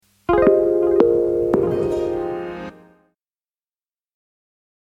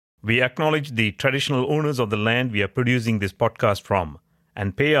We acknowledge the traditional owners of the land we are producing this podcast from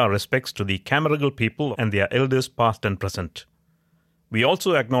and pay our respects to the Camaragal people and their elders past and present. We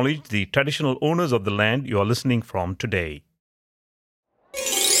also acknowledge the traditional owners of the land you are listening from today.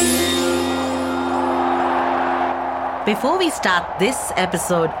 Before we start this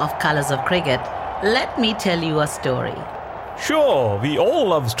episode of Colours of Cricket, let me tell you a story. Sure, we all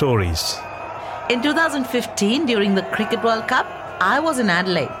love stories. In 2015, during the Cricket World Cup, I was in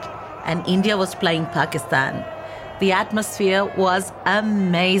Adelaide and India was playing Pakistan. The atmosphere was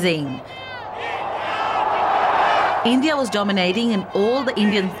amazing. India was dominating and all the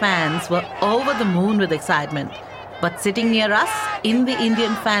Indian fans were over the moon with excitement. But sitting near us in the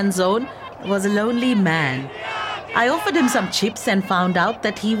Indian fan zone was a lonely man. I offered him some chips and found out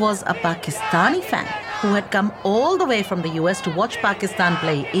that he was a Pakistani fan who had come all the way from the US to watch Pakistan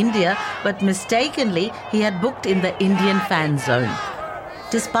play India, but mistakenly he had booked in the Indian fan zone.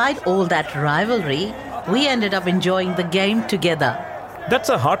 Despite all that rivalry, we ended up enjoying the game together. That's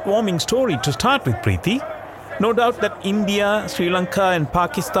a heartwarming story to start with, Preeti. No doubt that India, Sri Lanka and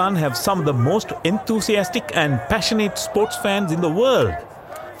Pakistan have some of the most enthusiastic and passionate sports fans in the world.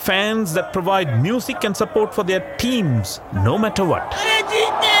 Fans that provide music and support for their teams, no matter what.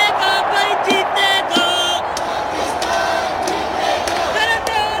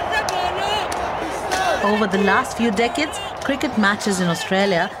 Over the last few decades, cricket matches in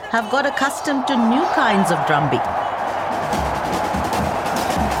Australia have got accustomed to new kinds of drumbeat.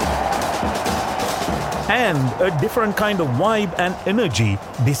 And a different kind of vibe and energy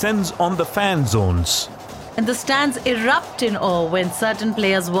descends on the fan zones. And the stands erupt in awe when certain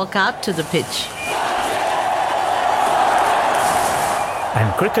players walk out to the pitch.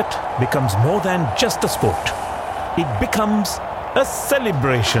 And cricket becomes more than just a sport. It becomes a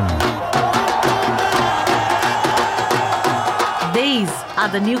celebration. These are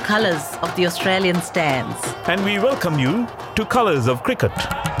the new colours of the Australian stands. And we welcome you to Colours of Cricket.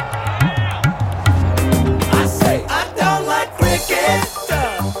 I say I don't like cricket.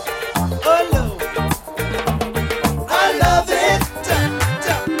 Oh no, I love it.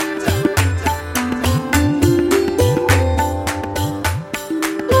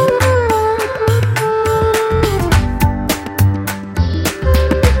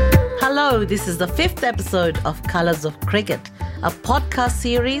 Hello, this is the 5th episode of Colours of Cricket, a podcast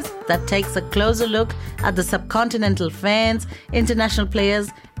series that takes a closer look at the subcontinental fans, international players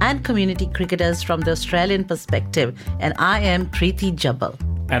and community cricketers from the Australian perspective. And I am Preeti Jubbal.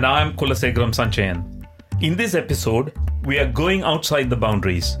 And I am Kulasegaram Sanchayan. In this episode, we are going outside the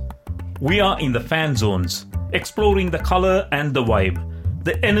boundaries. We are in the fan zones, exploring the colour and the vibe,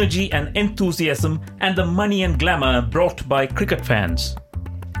 the energy and enthusiasm and the money and glamour brought by cricket fans.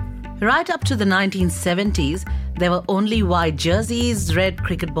 Right up to the 1970s, there were only white jerseys, red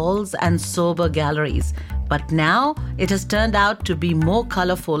cricket balls and sober galleries. But now it has turned out to be more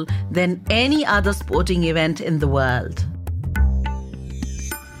colourful than any other sporting event in the world.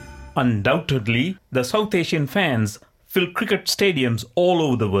 Undoubtedly, the South Asian fans fill cricket stadiums all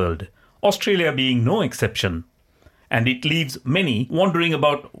over the world, Australia being no exception. And it leaves many wondering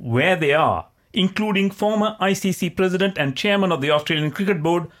about where they are, including former ICC President and Chairman of the Australian Cricket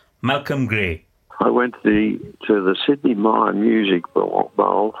Board, Malcolm Gray. I went to the Sydney Mire Music Bowl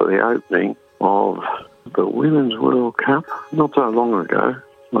for the opening of the Women's World Cup not so long ago,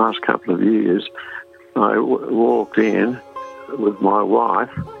 last couple of years. I walked in with my wife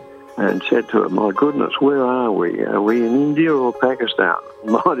and said to her, my goodness, where are we? Are we in India or Pakistan?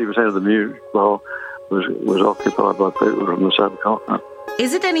 90% of the music bowl was occupied by people from the subcontinent.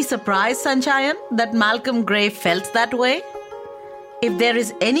 Is it any surprise, Sanchayan, that Malcolm Gray felt that way? If there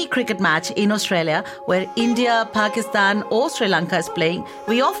is any cricket match in Australia where India, Pakistan or Sri Lanka is playing,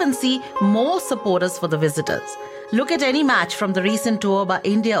 we often see more supporters for the visitors. Look at any match from the recent tour by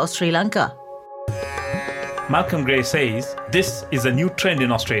India or Sri Lanka. Malcolm Gray says this is a new trend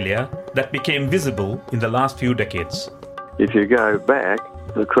in Australia that became visible in the last few decades. If you go back,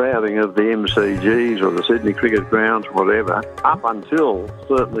 the crowding of the MCGs or the Sydney Cricket Grounds, whatever, up until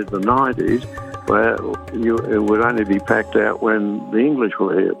certainly the 90s, where it would only be packed out when the English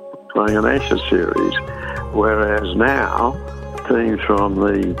were here playing an Ashes series. Whereas now, teams from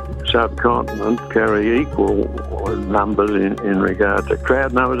the subcontinent carry equal numbers in regard to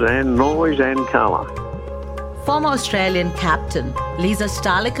crowd numbers and noise and colour. Former Australian captain Lisa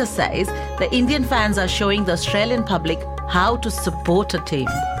Sthalekar says the Indian fans are showing the Australian public how to support a team.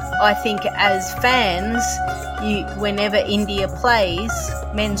 I think as fans, whenever India plays,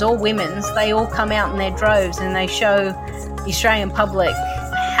 men's or women's, they all come out in their droves and they show the Australian public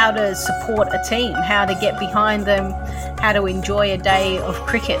how to support a team, how to get behind them, how to enjoy a day of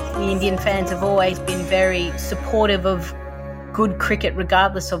cricket. The Indian fans have always been very supportive of good cricket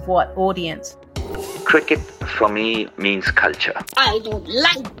regardless of what audience. Cricket for me means culture. I don't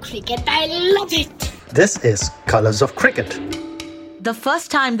like cricket, I love it. This is Colours of Cricket. The first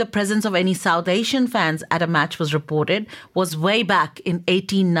time the presence of any South Asian fans at a match was reported was way back in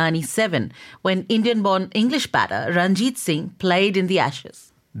 1897, when Indian-born English batter Ranjit Singh played in the Ashes.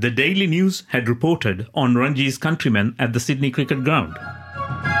 The Daily News had reported on Ranji's countrymen at the Sydney Cricket Ground.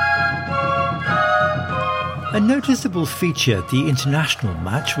 A noticeable feature at the international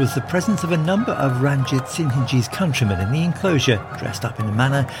match was the presence of a number of Ranjit Singhji's countrymen in the enclosure, dressed up in a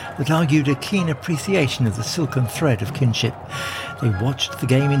manner that argued a keen appreciation of the silken thread of kinship. They watched the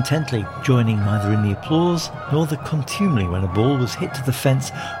game intently, joining neither in the applause nor the contumely when a ball was hit to the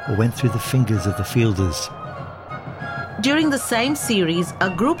fence or went through the fingers of the fielders. During the same series,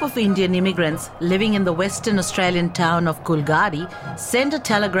 a group of Indian immigrants living in the Western Australian town of Coolgardie sent a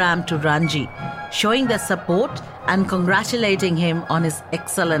telegram to Ranji, showing their support and congratulating him on his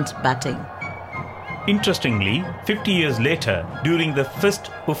excellent batting. Interestingly, 50 years later, during the first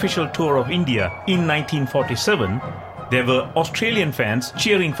official tour of India in 1947, there were Australian fans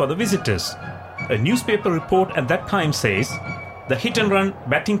cheering for the visitors. A newspaper report at that time says, "The hit-and-run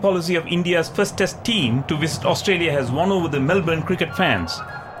batting policy of India's first test team to visit Australia has won over the Melbourne cricket fans."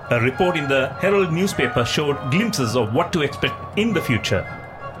 A report in the Herald newspaper showed glimpses of what to expect in the future.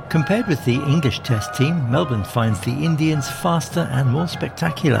 Compared with the English Test team, Melbourne finds the Indians faster and more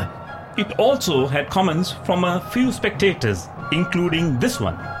spectacular. It also had comments from a few spectators, including this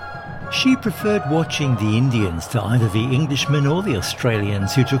one. She preferred watching the Indians to either the Englishmen or the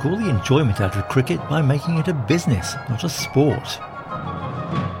Australians, who took all the enjoyment out of cricket by making it a business, not a sport.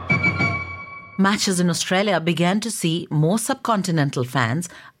 Matches in Australia began to see more subcontinental fans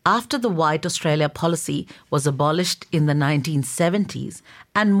after the White Australia policy was abolished in the 1970s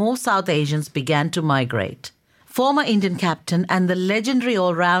and more South Asians began to migrate. Former Indian captain and the legendary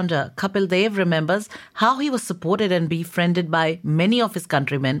all-rounder Kapil Dev remembers how he was supported and befriended by many of his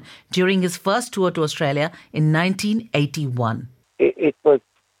countrymen during his first tour to Australia in 1981. It was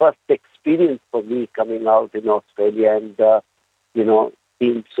first experience for me coming out in Australia and,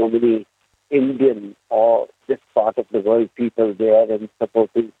 seeing so many Indian or this part of the world people there and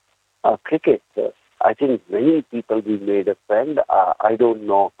supporting cricket. I think many people we made a friend. I don't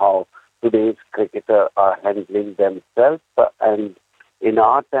know how today's cricketers are handling themselves. And in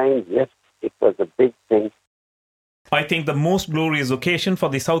our time, yes, it was a big thing. I think the most glorious occasion for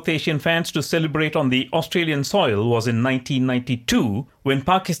the South Asian fans to celebrate on the Australian soil was in 1992 when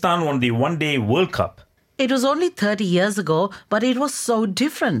Pakistan won the One-Day World Cup. It was only 30 years ago, but it was so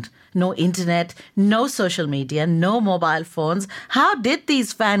different. No internet, no social media, no mobile phones. How did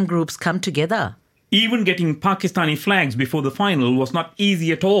these fan groups come together? Even getting Pakistani flags before the final was not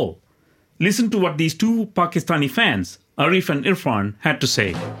easy at all. Listen to what these two Pakistani fans, Arif and Irfan, had to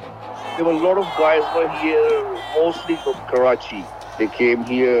say. There were a lot of guys were here, mostly from Karachi. They came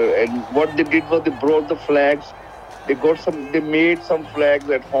here, and what they did was they brought the flags. They made some flags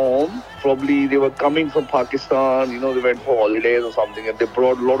at home. Probably they were coming from Pakistan, they went for holidays or something, and they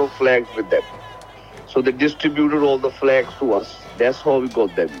brought a lot of flags with them. So they distributed all the flags to us. That's how we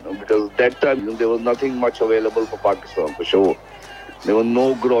got them, because that time there was nothing much available for Pakistan, for sure. There were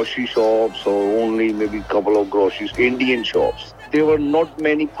no grocery shops or only maybe a couple of groceries, Indian shops. There were not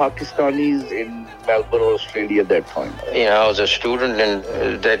many Pakistanis in Melbourne or Australia at that time. I was a student,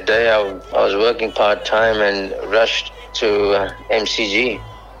 and that day I was working part-time and rushed to MCG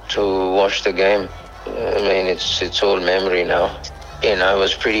to watch the game. It's all memory now. It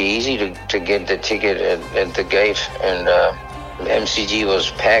was pretty easy to get the ticket at the gate, and MCG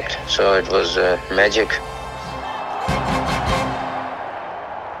was packed, so it was magic.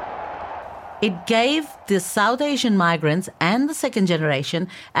 It gave the South Asian migrants and the second generation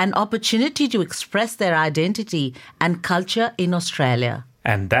an opportunity to express their identity and culture in Australia.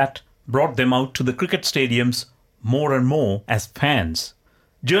 And that brought them out to the cricket stadiums more and more as fans.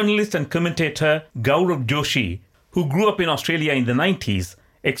 Journalist and commentator Gaurav Joshi, who grew up in Australia in the 90s,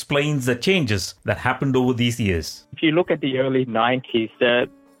 explains the changes that happened over these years. If you look at the early 90s,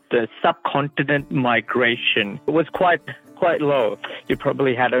 the subcontinent migration was quite low. You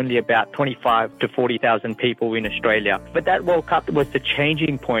probably had only about 25 to 40,000 people in Australia. But that World Cup was the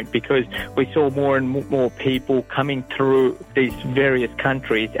changing point because we saw more and more people coming through these various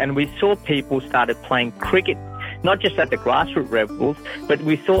countries, and we saw people started playing cricket, not just at the grassroots levels, but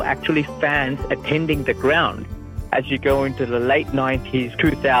we saw actually fans attending the ground. as you go into the late 90s,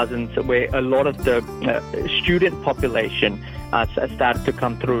 2000s, where a lot of the student population started to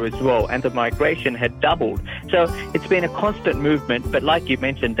come through as well, and the migration had doubled. So it's been a constant movement, but like you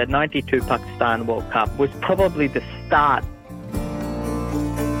mentioned, the 92 Pakistan World Cup was probably the start.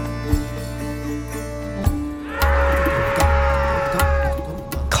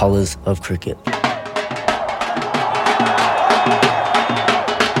 Colours of cricket.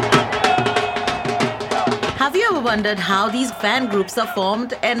 Have you ever wondered how these fan groups are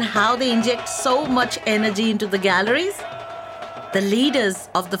formed and how they inject so much energy into the galleries? The leaders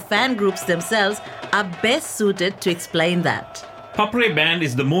of the fan groups themselves are best suited to explain that. Papare Band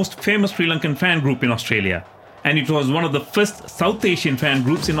is the most famous Sri Lankan fan group in Australia, and it was one of the first South Asian fan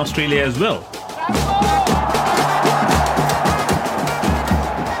groups in Australia as well.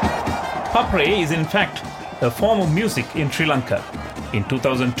 Papare is in fact a form of music in Sri Lanka. In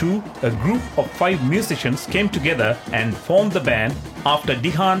 2002, a group of 5 musicians came together and formed the band after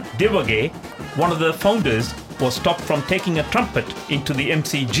Dihan Devage, one of the founders, was stopped from taking a trumpet into the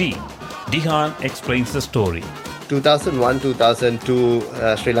MCG. Dihan explains the story.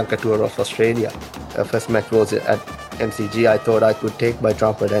 2001-2002 Sri Lanka tour of Australia. First match was at MCG. I thought I could take my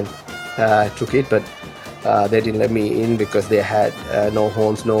trumpet and took it, but they didn't let me in because they had no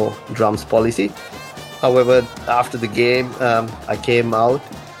horns, no drums policy. However, after the game, I came out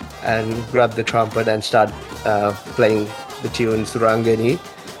and grabbed the trumpet and started playing the tune Surangani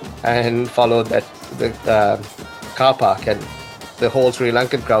and followed that the car park, and the whole Sri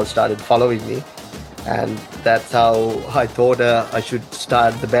Lankan crowd started following me, and that's how I thought I should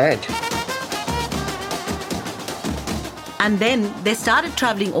start the band. And then they started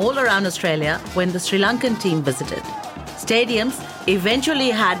travelling all around Australia when the Sri Lankan team visited. Stadiums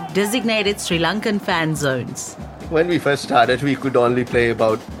eventually had designated Sri Lankan fan zones. When we first started, we could only play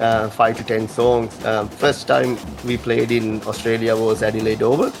about 5 to 10 songs. First time we played in Australia was Adelaide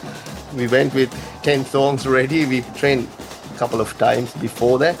Oval. We went with 10 songs ready. We trained a couple of times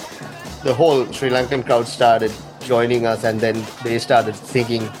before that. The whole Sri Lankan crowd started joining us, and then they started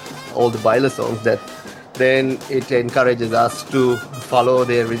singing all the Baila songs. That then it encourages us to follow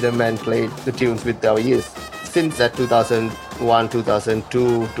their rhythm and play the tunes with our ears. Since that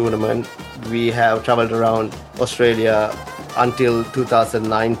 2001-2002 tournament, we have travelled around Australia until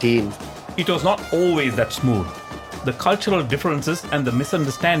 2019. It was not always that smooth. The cultural differences and the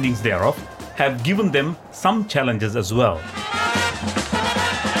misunderstandings thereof have given them some challenges as well.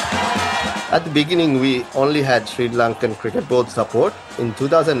 At the beginning, we only had Sri Lankan Cricket Board support. In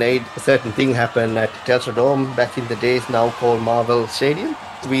 2008, a certain thing happened at Telstra Dome, back in the days now called Marvel Stadium.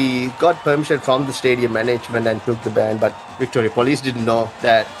 We got permission from the stadium management and took the band, but Victoria Police didn't know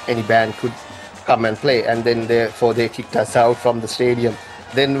that any band could come and play, and then therefore they kicked us out from the stadium.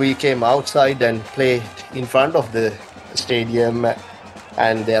 Then we came outside and played in front of the stadium,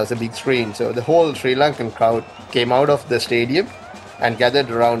 and there was a big screen. So the whole Sri Lankan crowd came out of the stadium and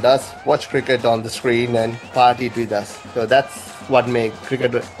gathered around us, watched cricket on the screen and partied with us. So that's what made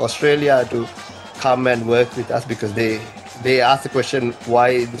Cricket Australia to come and work with us, because they asked the question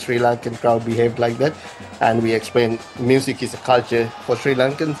why the Sri Lankan crowd behaved like that, and we explained music is a culture for Sri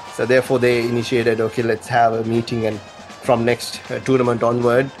Lankans. So therefore they initiated, okay, let's have a meeting, and from next tournament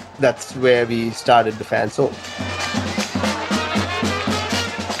onward, that's where we started the fan zone.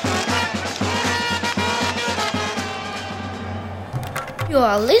 You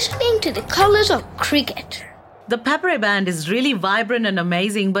are listening to the Colours of Cricket. The Papare Band is really vibrant and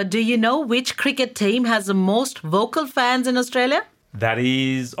amazing, but do you know which cricket team has the most vocal fans in Australia? That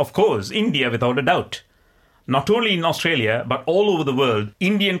is, of course, India without a doubt. Not only in Australia, but all over the world,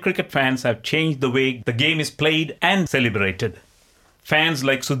 Indian cricket fans have changed the way the game is played and celebrated. Fans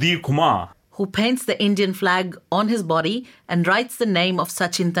like Sudhir Kumar, who paints the Indian flag on his body and writes the name of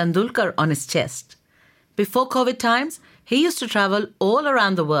Sachin Tendulkar on his chest. Before COVID times, he used to travel all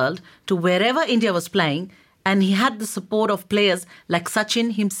around the world to wherever India was playing, and he had the support of players like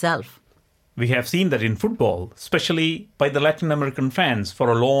Sachin himself. We have seen that in football, especially by the Latin American fans,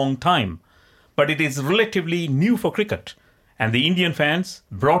 for a long time. But it is relatively new for cricket, and the Indian fans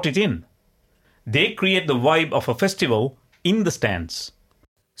brought it in. They create the vibe of a festival in the stands.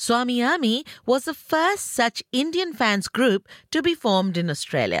 Swami was the first such Indian fans group to be formed in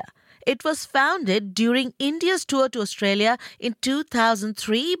Australia. It was founded during India's tour to Australia in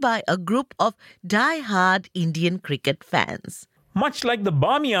 2003 by a group of die-hard Indian cricket fans. Much like the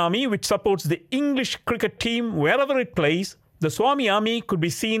Barmy Army, which supports the English cricket team wherever it plays, the Swami Army could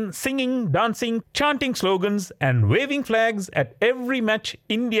be seen singing, dancing, chanting slogans and waving flags at every match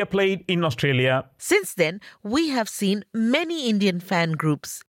India played in Australia. Since then, we have seen many Indian fan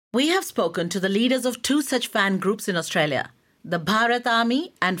groups We have spoken to the leaders of two such fan groups in Australia, the Bharat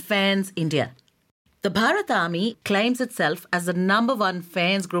Army and Fans India. The Bharat Army claims itself as the #1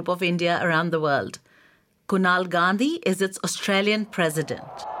 fans group of India around the world. Kunal Gandhi is its Australian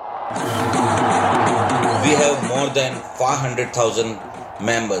president. We have more than 500,000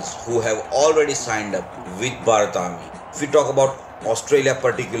 members who have already signed up with Bharat Army. If we talk about Australia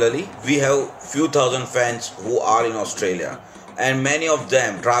particularly, we have few thousand fans who are in Australia, and many of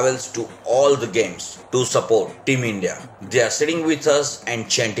them travels to all the games to support Team India. They are sitting with us and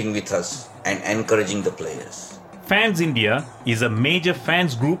chanting with us and encouraging the players. Fans India is a major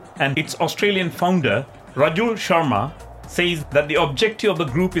fans group, and its Australian founder, Rajul Sharma, says that the objective of the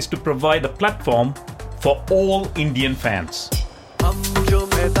group is to provide a platform for all Indian fans.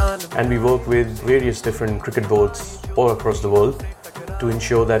 And we work with various different cricket boards all across the world to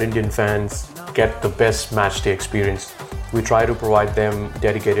ensure that Indian fans get the best match day experience. We try to provide them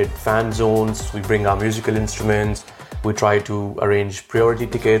dedicated fan zones, we bring our musical instruments, we try to arrange priority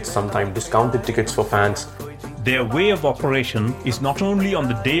tickets, sometimes discounted tickets for fans. Their way of operation is not only on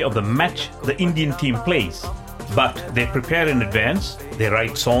the day of the match the Indian team plays, but they prepare in advance, they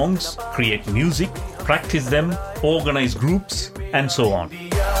write songs, create music, practice them, organize groups, and so on.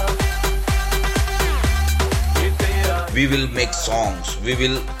 We will make songs, we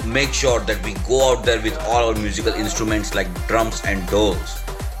will make sure that we go out there with all our musical instruments like drums and douls,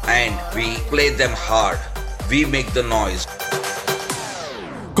 and we play them hard. We make the noise.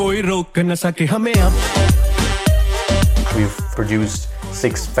 We've produced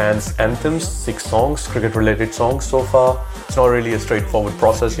 6 fans anthems, 6 songs, cricket related songs so far. It's not really a straightforward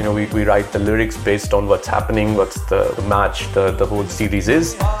process, we write the lyrics based on what's happening, what's the match, the whole series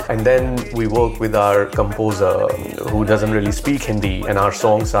is. And then we work with our composer who doesn't really speak Hindi, and our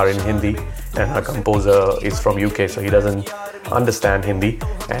songs are in Hindi, and our composer is from UK, so he doesn't understand Hindi.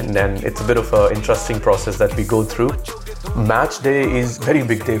 And then it's a bit of an interesting process that we go through. Match day is a very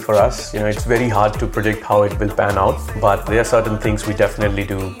big day for us. It's very hard to predict how it will pan out, but there are certain things we definitely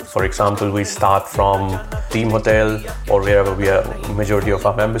do. For example, we start from team hotel or wherever majority of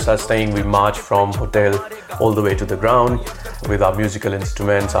our members are staying. We march from hotel all the way to the ground with our musical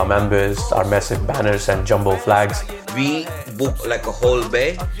instruments, our members, our massive banners and jumbo flags. We book like a whole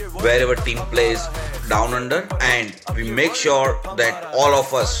bay wherever team plays down under, and we make sure that all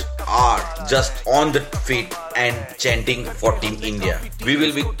of us are just on the feet and chanting for Team India. We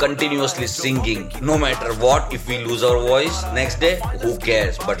will be continuously singing no matter what. If we lose our voice next day, who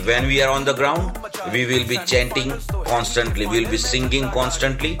cares? But when we are on the ground, we will be chanting constantly, we will be singing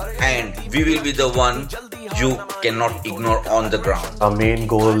constantly, and we will be the one you cannot ignore on the ground. Our main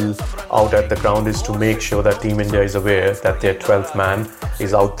goal out at the ground is to make sure that Team India is aware that their 12th man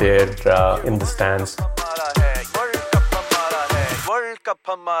is out there in the stands.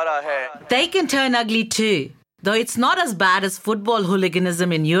 They can turn ugly too. Though it's not as bad as football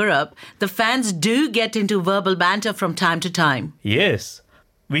hooliganism in Europe, the fans do get into verbal banter from time to time. Yes.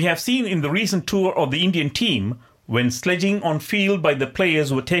 We have seen in the recent tour of the Indian team when sledging on field by the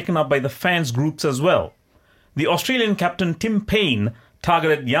players were taken up by the fans groups as well. The Australian captain Tim Paine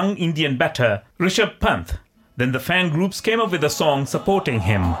targeted young Indian batter Rishabh Pant. Then the fan groups came up with a song supporting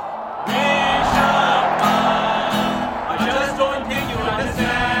him.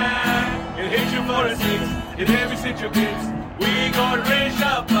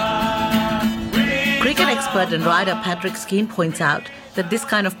 Cricket expert and writer Patrick Skene points out that this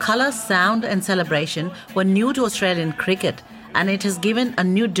kind of colour, sound and celebration were new to Australian cricket, and it has given a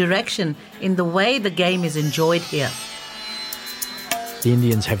new direction in the way the game is enjoyed here. The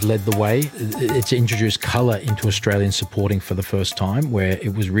Indians have led the way. It's introduced colour into Australian supporting for the first time, where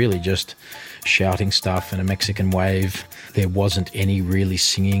it was really just shouting stuff and a Mexican wave. There wasn't any really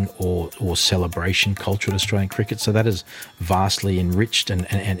singing or celebration culture at Australian cricket. So that has vastly enriched and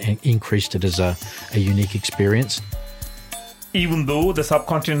increased it as a unique experience. Even though the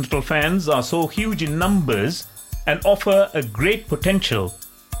subcontinental fans are so huge in numbers and offer a great potential,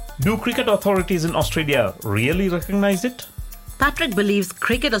 do cricket authorities in Australia really recognise it? Patrick believes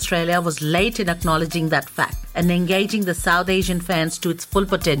Cricket Australia was late in acknowledging that fact and engaging the South Asian fans to its full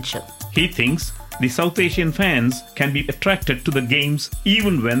potential. He thinks the South Asian fans can be attracted to the games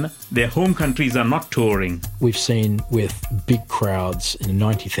even when their home countries are not touring. We've seen with big crowds,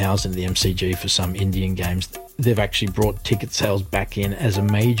 90,000 at the MCG for some Indian games, they've actually brought ticket sales back in as a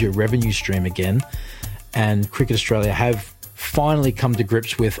major revenue stream again. And Cricket Australia have finally come to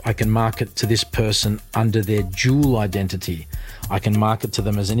grips with, I can market to this person under their dual identity. I can market to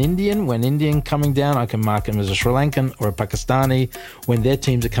them as an Indian when Indian coming down. I can market them as a Sri Lankan or a Pakistani when their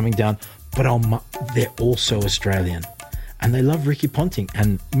teams are coming down. But they're also Australian. and they love Ricky Ponting.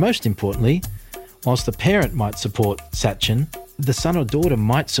 And most importantly, whilst the parent might support Sachin, the son or daughter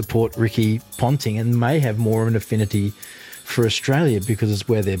might support Ricky Ponting and may have more of an affinity for Australia because it's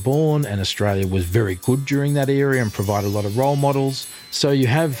where they're born, and Australia was very good during that era and provided a lot of role models. So you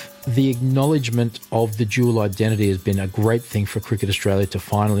have the acknowledgement of the dual identity has been a great thing for Cricket Australia to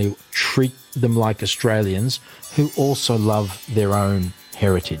finally treat them like Australians who also love their own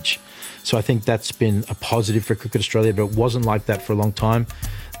heritage. So I think that's been a positive for Cricket Australia, but it wasn't like that for a long time.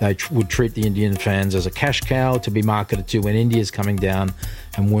 They would treat the Indian fans as a cash cow to be marketed to when India's coming down,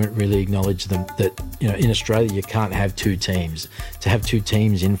 and weren't really acknowledge them that, you know, in Australia you can't have two teams. To have two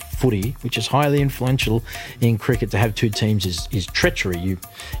teams in footy, which is highly influential in cricket, to have two teams is treachery.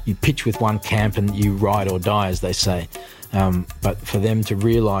 You pitch with one camp and you ride or die, as they say. But for them to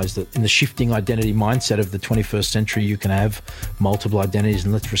realise that in the shifting identity mindset of the 21st century, you can have multiple identities,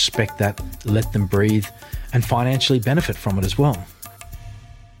 and let's respect that, let them breathe and financially benefit from it as well.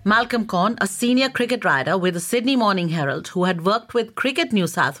 Malcolm Corn, a senior cricket writer with the Sydney Morning Herald who had worked with Cricket New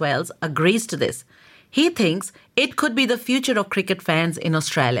South Wales, agrees to this. He thinks it could be the future of cricket fans in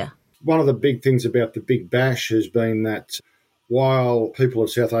Australia. One of the big things about the Big Bash has been that while people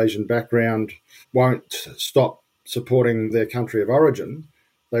of South Asian background won't stop supporting their country of origin,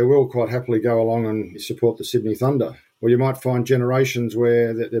 they will quite happily go along and support the Sydney Thunder. Or you might find generations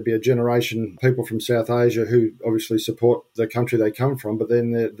where there'd be a generation of people from South Asia who obviously support the country they come from, but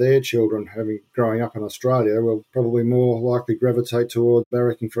then their children, growing up in Australia, will probably more likely gravitate toward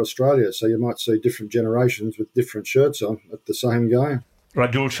barracking for Australia. So you might see different generations with different shirts on at the same game.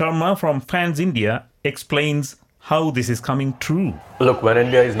 Rajul Sharma from Fans India explains how this is coming true. Look, when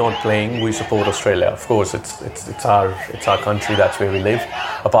India is not playing, we support Australia. Of course, it's our country. That's where we live.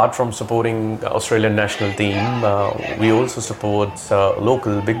 Apart from supporting the Australian national team, we also support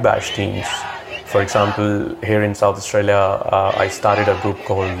local Big Bash teams. For example, here in South Australia, I started a group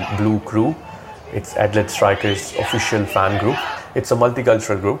called Blue Crew. It's Adelaide Strikers official fan group. It's a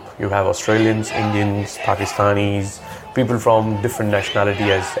multicultural group. You have Australians, Indians, Pakistanis, people from different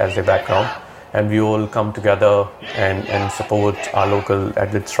nationality as their background. And we all come together and support our local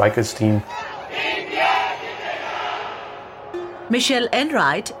Adelaide Strikers team. Michelle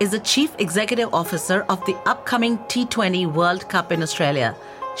Enright is the Chief Executive Officer of the upcoming T20 World Cup in Australia.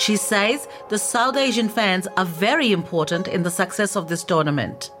 She says the South Asian fans are very important in the success of this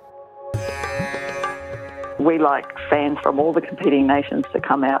tournament. We like fans from all the competing nations to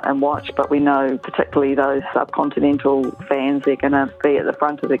come out and watch, but we know particularly those subcontinental fans, they're going to be at the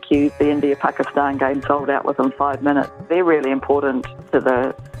front of the queue. The India-Pakistan game sold out within 5 minutes. They're really important to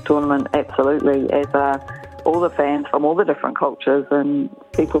the tournament, absolutely, as are all the fans from all the different cultures and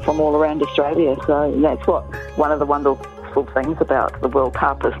people from all around Australia. So that's what one of the wonderful things about the World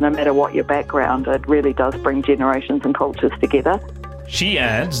Cup is, no matter what your background, it really does bring generations and cultures together. She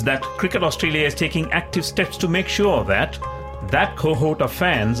adds that Cricket Australia is taking active steps to make sure that cohort of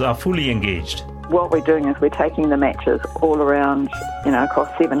fans are fully engaged. What we're doing is we're taking the matches all around, across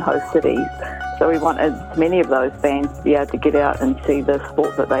 7 host cities. So we want as many of those fans to be able to get out and see the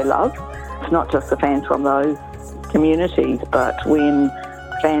sport that they love. It's not just the fans from those communities, but when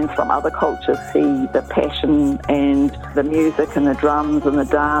fans from other cultures see the passion and the music and the drums and the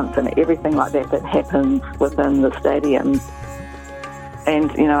dance and everything like that happens within the stadium.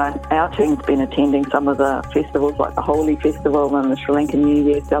 And, our team's been attending some of the festivals like the Holi Festival and the Sri Lankan New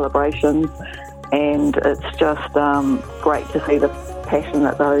Year celebrations, and it's just great to see the passion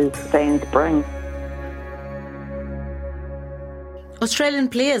that those fans bring. Australian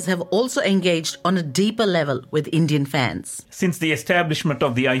players have also engaged on a deeper level with Indian fans. Since the establishment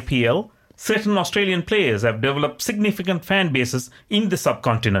of the IPL, certain Australian players have developed significant fan bases in the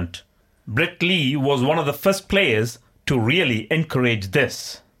subcontinent. Brett Lee was one of the first players to really encourage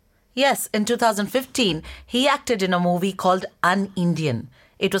this. Yes, in 2015, he acted in a movie called Un-Indian.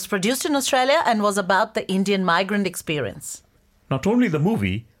 It was produced in Australia and was about the Indian migrant experience. Not only the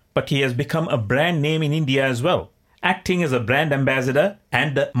movie, but he has become a brand name in India as well, acting as a brand ambassador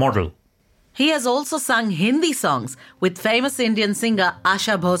and a model. He has also sung Hindi songs with famous Indian singer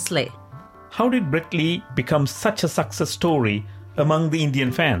Asha Bhosle. How did Brett Lee become such a success story among the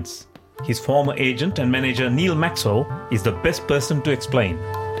Indian fans? His former agent and manager Neil Maxwell is the best person to explain.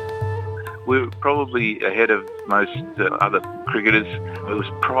 We're probably ahead of most other cricketers. It was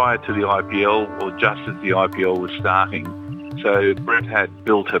prior to the IPL or just as the IPL was starting. So Brett had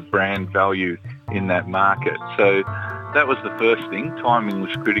built a brand value in that market. So that was the first thing. Timing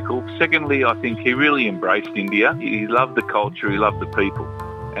was critical. Secondly, I think he really embraced India. He loved the culture, he loved the people,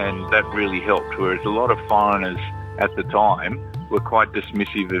 and that really helped. Whereas a lot of foreigners at the time were quite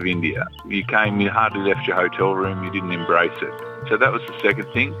dismissive of India. You came, you hardly left your hotel room, you didn't embrace it. So that was the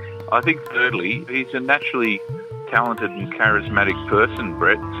second thing. I think thirdly, he's a naturally talented and charismatic person,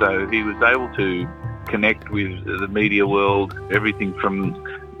 Brett, so he was able to connect with the media world, everything from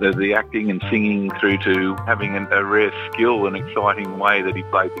the acting and singing through to having a rare skill and exciting way that he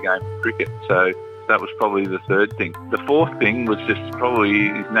played the game of cricket. So that was probably the third thing. The fourth thing was just probably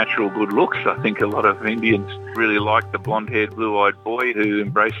his natural good looks. I think a lot of Indians really liked the blonde-haired, blue-eyed boy who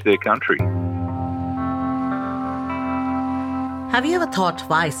embraced their country. Have you ever thought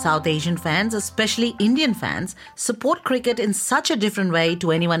why South Asian fans, especially Indian fans, support cricket in such a different way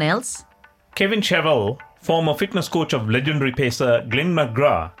to anyone else? Kevin Chevell, former fitness coach of legendary pacer Glenn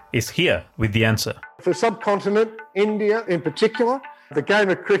McGrath, is here with the answer. For subcontinent, India in particular, the game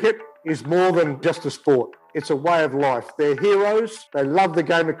of cricket is more than just a sport. It's a way of life. They're heroes. They love the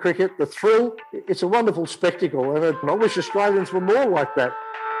game of cricket, the thrill. It's a wonderful spectacle, and I wish Australians were more like that.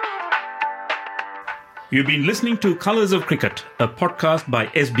 You've been listening to Colours of Cricket, a podcast by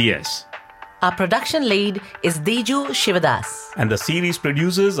SBS. Our production lead is Diju Shivadas. And the series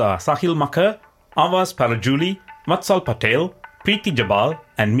producers are Sahil Makkar, Avas Parajuli, Vatsal Patel, Preeti Jabal,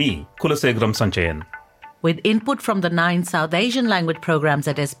 and me, Kulasegaram Sanchayan. With input from the 9 South Asian language programs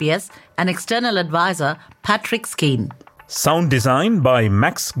at SBS and external advisor Patrick Skeen. Sound design by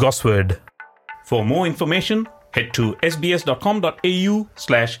Max Gosward. For more information, head to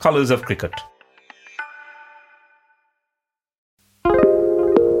sbs.com.au/colours of cricket.